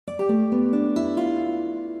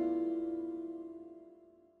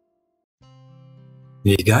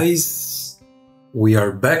Hey guys, we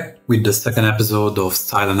are back with the second episode of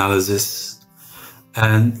Style Analysis,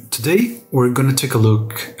 and today we're gonna take a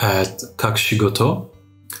look at Kakushigoto,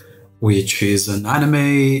 which is an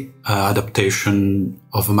anime adaptation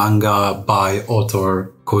of a manga by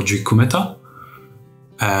author Koji Kumeta,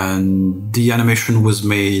 and the animation was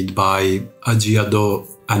made by Ajiado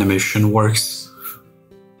Animation Works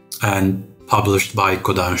and published by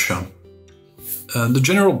Kodansha. The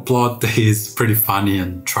general plot is pretty funny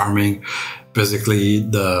and charming. Basically,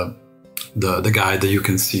 the guy that you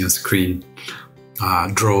can see on screen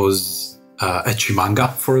draws ecchi manga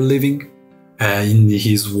for a living, and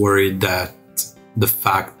he's worried that the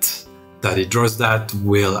fact that he draws that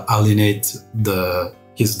will alienate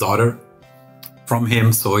his daughter from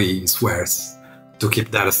him, so he swears to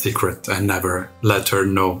keep that a secret and never let her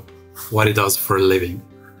know what he does for a living.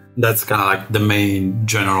 That's kind of like the main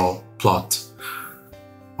general plot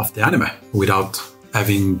of the anime, without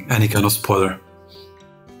having any kind of spoiler.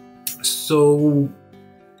 So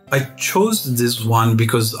I chose this one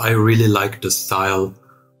because I really like the style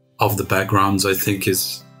of the backgrounds. I think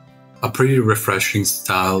it's a pretty refreshing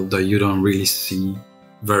style that you don't really see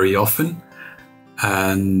very often.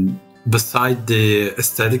 And beside the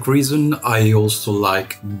aesthetic reason, I also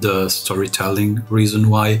like the storytelling reason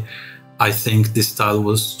why I think this style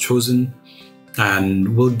was chosen.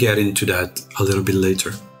 And we'll get into that a little bit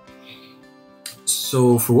later.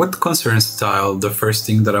 So for what concerns style, the first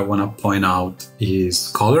thing that I want to point out is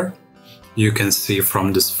color. You can see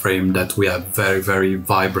from this frame that we have very, very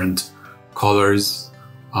vibrant colors.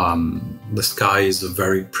 The sky is a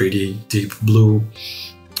very pretty deep blue,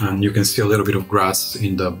 and you can see a little bit of grass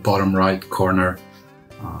in the bottom right corner.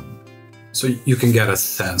 So you can get a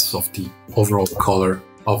sense of the overall color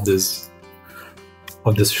of this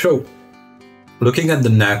show. Looking at the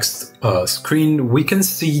next screen, we can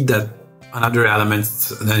see that another element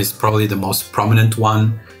that is probably the most prominent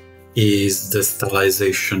one is the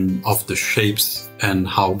stylization of the shapes and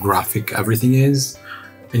how graphic everything is.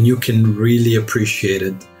 And you can really appreciate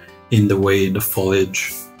it in the way the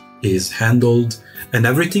foliage is handled. And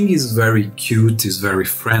everything is very cute, is very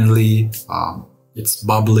friendly, it's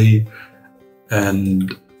bubbly.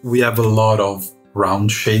 And we have a lot of round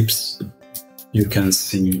shapes. You can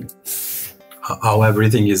see how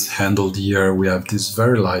everything is handled here. We have this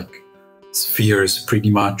very spheres pretty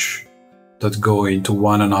much that go into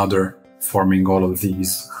one another, forming all of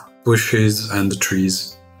these bushes and the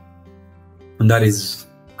trees. And that is,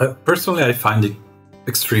 personally, I find it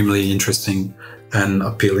extremely interesting and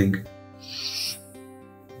appealing.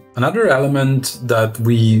 Another element that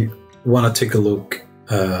we want to take a look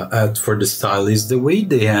at for the style is the way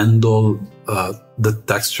they handle the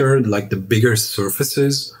texture, like the bigger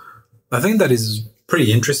surfaces. I think that is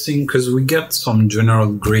pretty interesting because we get some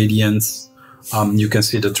general gradients. You can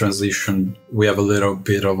see the transition. We have a little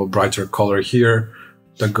bit of a brighter color here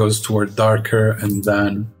that goes toward darker, and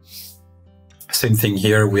then same thing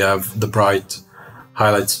here. We have the bright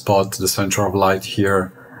highlight spot, the center of light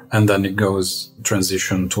here, and then it goes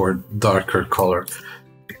transition toward darker color.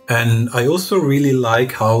 And I also really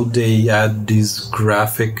like how they add these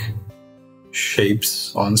graphic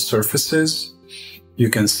shapes on surfaces. You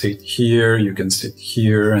can see it here, you can see it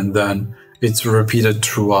here, and then it's repeated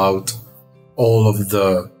throughout all of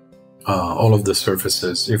the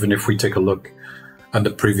surfaces. Even if we take a look at the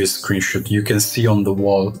previous screenshot, you can see on the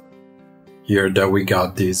wall here that we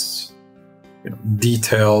got this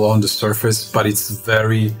detail on the surface, but it's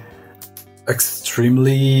very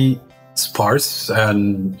extremely sparse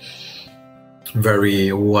and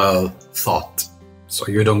very well thought. So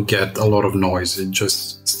you don't get a lot of noise. It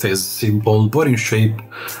just stays simple, but in shape,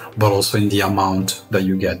 but also in the amount that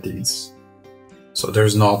you get these. So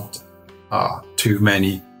there's not too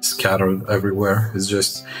many scattered everywhere. It's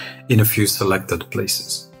just in a few selected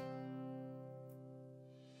places.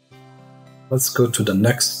 Let's go to the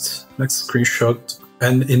next screenshot.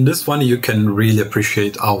 And in this one, you can really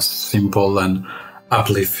appreciate how simple and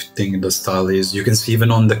uplifting the style is. You can see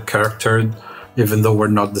even on the character, even though we're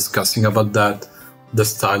not discussing about that, the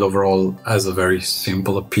style overall has a very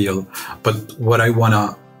simple appeal. But what I want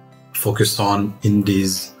to focus on in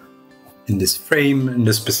this frame, in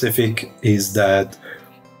the specific, is that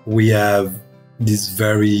we have these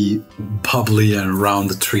very bubbly and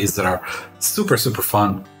round trees that are super, super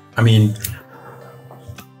fun. I mean,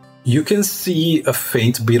 you can see a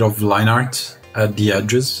faint bit of line art at the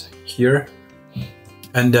edges here.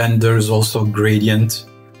 And then there's also gradient,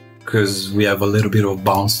 because we have a little bit of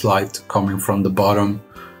bounce light coming from the bottom.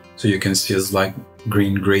 So you can see a slight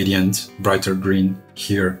green gradient, brighter green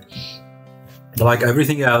here. But like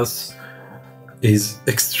everything else is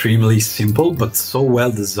extremely simple, but so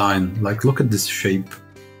well designed. Like look at this shape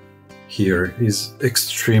here, is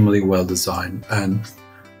extremely well designed, and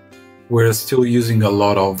we're still using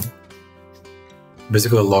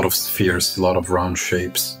basically a lot of spheres, a lot of round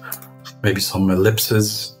shapes, maybe some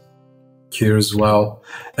ellipses here as well.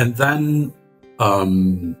 And then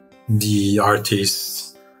the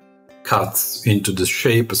artist cuts into the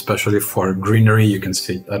shape, especially for greenery. You can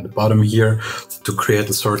see it at the bottom here, to create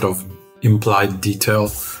a sort of implied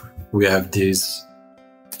detail. We have these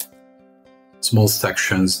small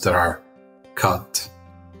sections that are cut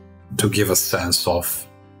to give a sense of,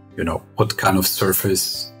 you know, what kind of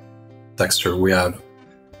surface texture we have.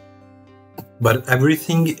 But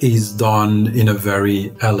everything is done in a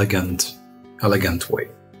very elegant way,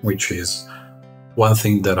 which is one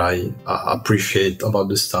thing that I appreciate about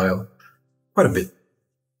this style quite a bit.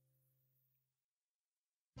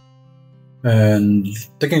 And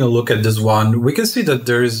taking a look at this one, we can see that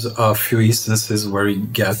there's a few instances where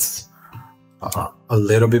it gets a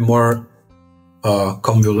little bit more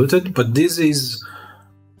convoluted, but this is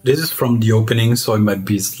from the opening, so it might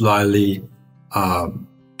be slightly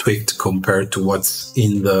tweaked compared to what's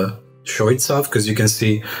in the show itself, because you can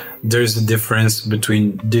see there's a difference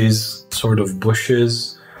between these sort of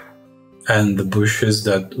bushes and the bushes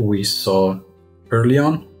that we saw early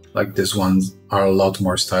on. Like these ones are a lot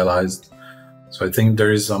more stylized. So I think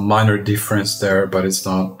there is a minor difference there, but it's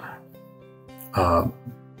not,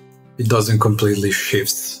 it doesn't completely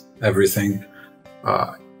shift everything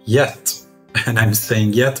yet. And I'm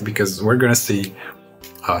saying yet because we're going to see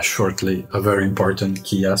shortly a very important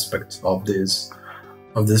key aspect of this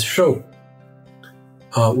show.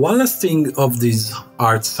 One last thing of this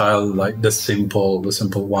art style, like the simple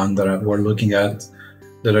one that we're looking at,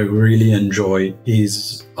 that I really enjoy,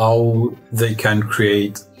 is how they can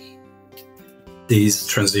create this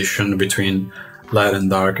transition between light and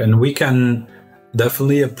dark, and we can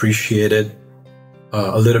definitely appreciate it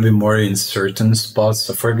a little bit more in certain spots.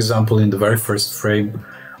 So for example, in the very first frame,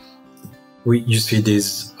 you see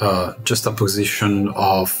this juxtaposition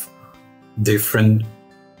of different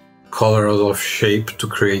colors of shape to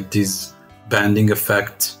create this banding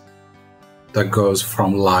effect that goes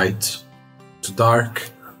from light to dark.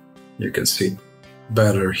 You can see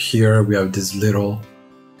better here. We have this little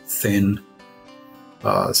thin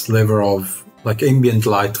sliver of like ambient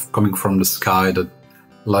light coming from the sky that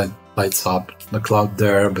lights up the cloud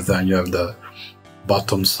there, but then you have the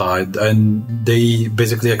bottom side, and they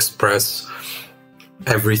basically express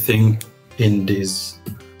everything in this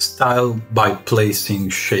style by placing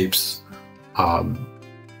shapes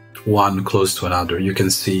one close to another. You can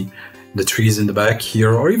see the trees in the back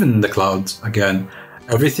here, or even the clouds. Again,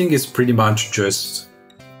 everything is pretty much just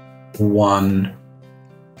one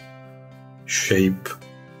shape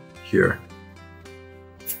here.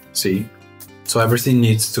 See? So everything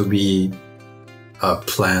needs to be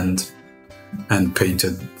planned and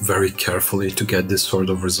painted very carefully to get this sort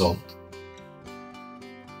of result.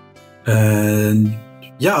 And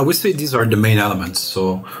yeah, I would say these are the main elements.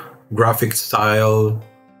 So graphic style,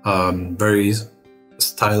 very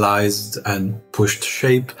stylized and pushed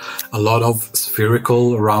shape, a lot of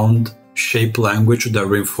spherical round shape language that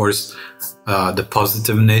reinforce the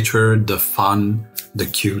positive nature, the fun, the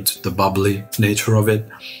cute, the bubbly nature of it.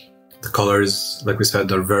 The colors, like we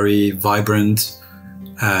said, are very vibrant,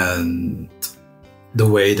 and the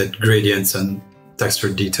way that gradients and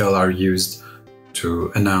texture detail are used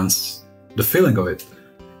to enhance the feeling of it.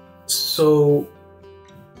 So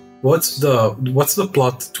what's the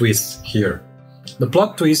plot twist here? The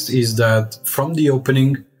plot twist is that from the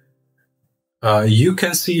opening, you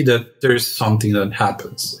can see that there's something that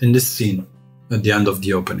happens in this scene at the end of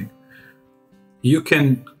the opening. You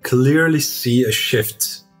can clearly see a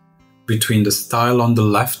shift between the style on the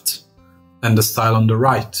left and the style on the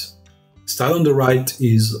right. Style on the right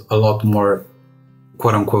is a lot more,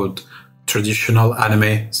 quote-unquote, traditional anime.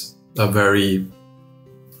 It's a very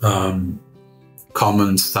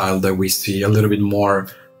common style that we see, a little bit more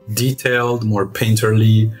detailed, more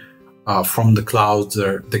painterly, from the clouds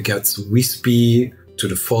that gets wispy, to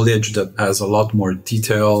the foliage that has a lot more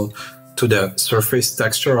detail, to the surface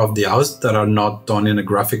texture of the house that are not done in a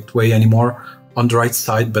graphic way anymore on the right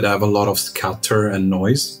side, but have a lot of scatter and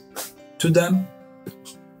noise to them.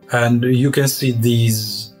 And you can see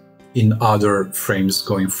these in other frames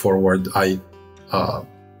going forward. I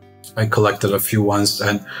collected a few ones,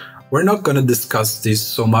 and we're not going to discuss this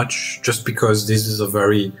so much just because this is a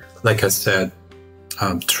very, like I said,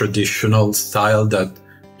 traditional style that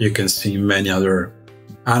you can see in many other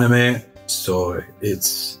anime. So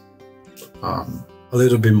it's a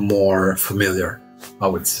little bit more familiar, I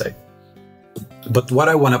would say. But what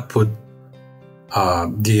I want to put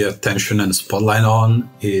the attention and spotlight on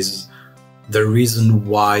is the reason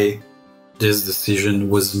why this decision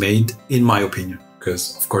was made, in my opinion.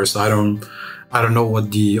 Because of course I don't know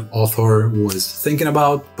what the author was thinking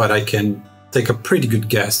about, but I can take a pretty good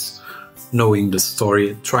guess knowing the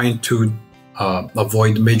story, trying to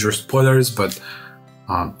avoid major spoilers. But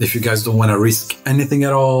if you guys don't want to risk anything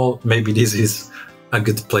at all, maybe this is a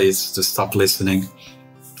good place to stop listening.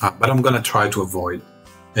 But I'm gonna try to avoid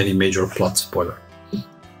any major plot spoiler.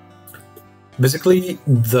 Basically,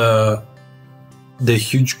 the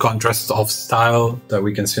huge contrast of style that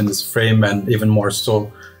we can see in this frame, and even more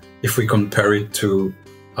so if we compare it to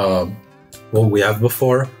what we have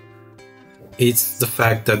before, it's the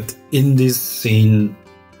fact that in this scene,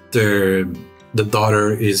 the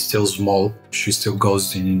daughter is still small. She still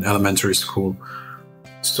goes in elementary school.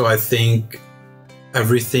 So I think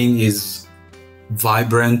everything is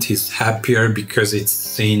vibrant, is happier because it's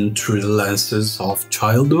seen through the lenses of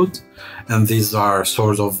childhood. And these are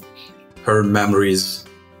sort of her memories,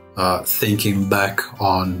 thinking back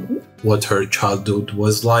on what her childhood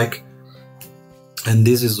was like. And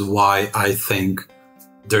this is why I think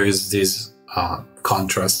there is this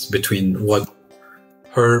contrast between what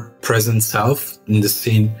her present self in the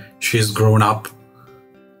scene, she's grown up,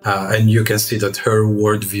 and you can see that her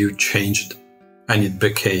worldview changed and it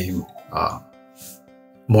became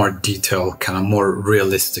more detailed, kind of more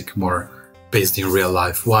realistic, more based in real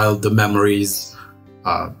life, while the memories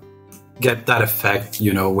get that effect,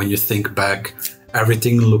 you know, when you think back,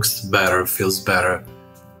 everything looks better, feels better,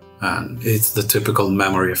 and it's the typical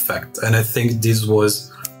memory effect. And I think this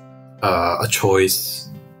was a choice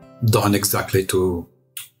done exactly to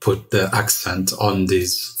put the accent on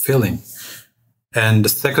this feeling. And the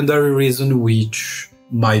secondary reason, which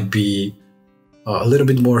might be a little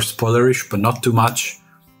bit more spoilerish, but not too much,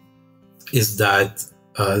 is that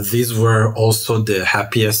these were also the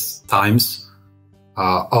happiest times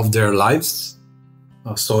of their lives.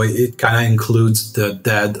 So it kind of includes the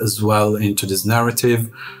dad as well into this narrative.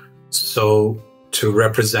 So to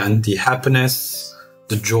represent the happiness,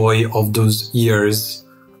 the joy of those years,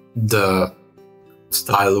 the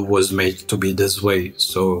style was made to be this way.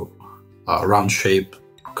 So round shape,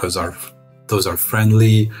 because those are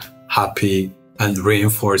friendly, happy, and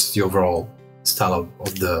reinforce the overall style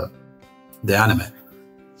of the anime.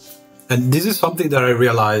 And this is something that I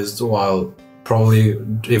realized while probably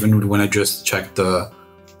even when I just checked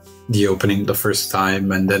the opening the first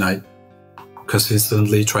time, and then I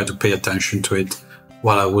consistently tried to pay attention to it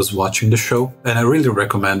while I was watching the show. And I really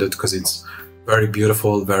recommend it because it's very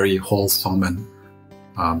beautiful, very wholesome,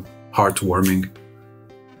 and heartwarming.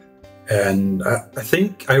 And I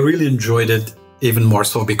think I really enjoyed it even more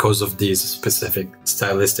so because of this specific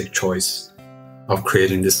stylistic choice of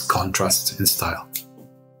creating this contrast in style.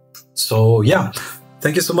 So yeah,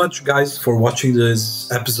 thank you so much guys for watching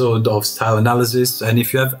this episode of Style Analysis. And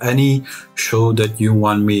if you have any show that you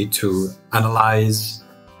want me to analyze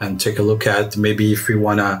and take a look at, maybe if you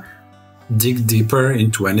want to dig deeper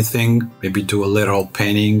into anything, maybe do a little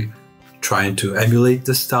painting, trying to emulate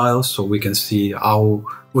the style so we can see how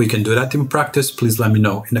we can do that in practice, please let me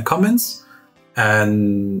know in the comments.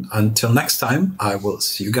 And until next time, I will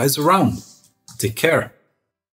see you guys around. Take care.